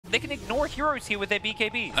ignore heroes here with their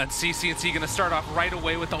BKB. And CCNC gonna start off right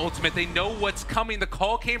away with the ultimate. They know what's coming. The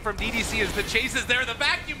call came from DDC as the chase is there. The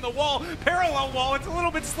vacuum, the wall, parallel wall. It's a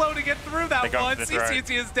little bit slow to get through that one.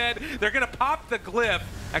 CCNC is dead. They're gonna pop the glyph.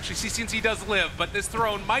 Actually, CCNC does live, but this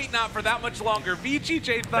throne might not for that much longer.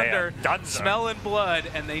 VGJ Thunder smelling blood,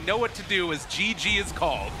 and they know what to do as GG is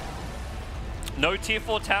called. No tier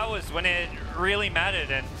 4 towers when it really mattered,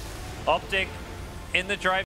 and OpTic in the drive